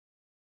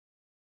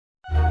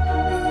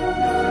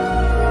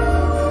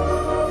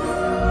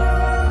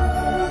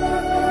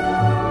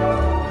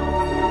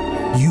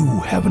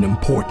have an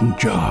important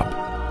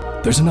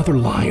job. There's another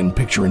lion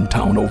picture in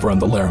town over on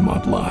the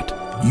Laramont lot.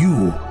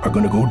 You are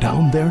going to go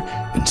down there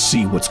and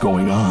see what's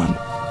going on.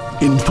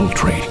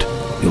 Infiltrate.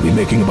 You'll be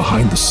making a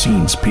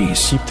behind-the-scenes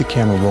piece. Keep the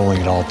camera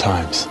rolling at all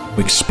times.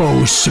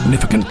 Expose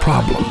significant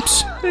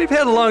problems. They've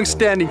had a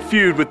long-standing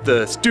feud with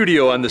the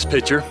studio on this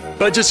picture.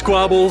 Budget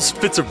squabbles,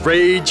 fits of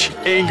rage,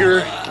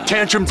 anger,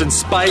 tantrums and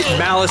spite,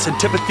 malice,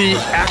 antipathy,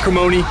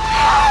 acrimony.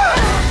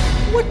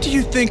 What do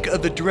you think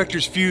of the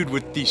director's feud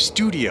with the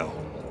studio?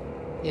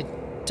 You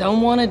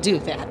don't want to do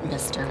that,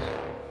 mister.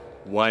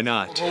 Why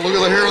not? Oh, look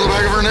at the hair on the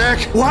back of her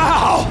neck.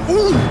 Wow!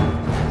 Ooh,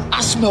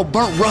 I smell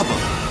burnt rubber.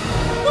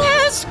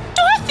 Where's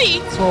Dorothy?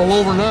 It's all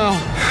over now.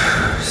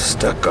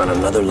 Stuck on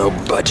another low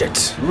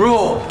budget.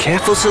 Roll.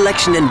 Careful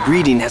selection and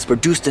breeding has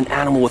produced an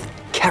animal with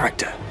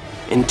character,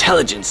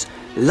 intelligence,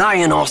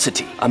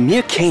 lionosity. A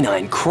mere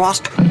canine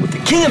crossed with the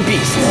king of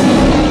beasts.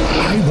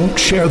 I won't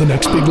share the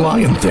next big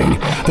lion thing.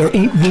 There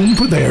ain't room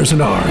for theirs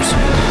and ours.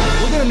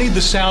 We're gonna need the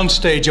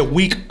soundstage a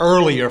week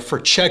earlier for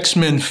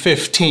Checksman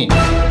 15.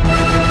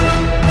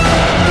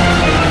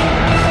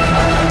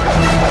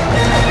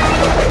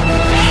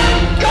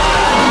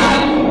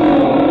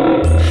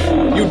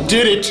 You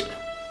did it!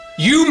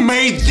 You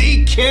made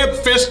the Camp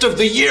Fest of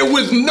the Year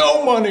with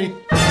no money!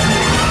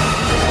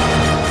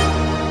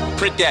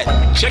 Print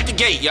that. Check the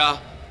gate, y'all.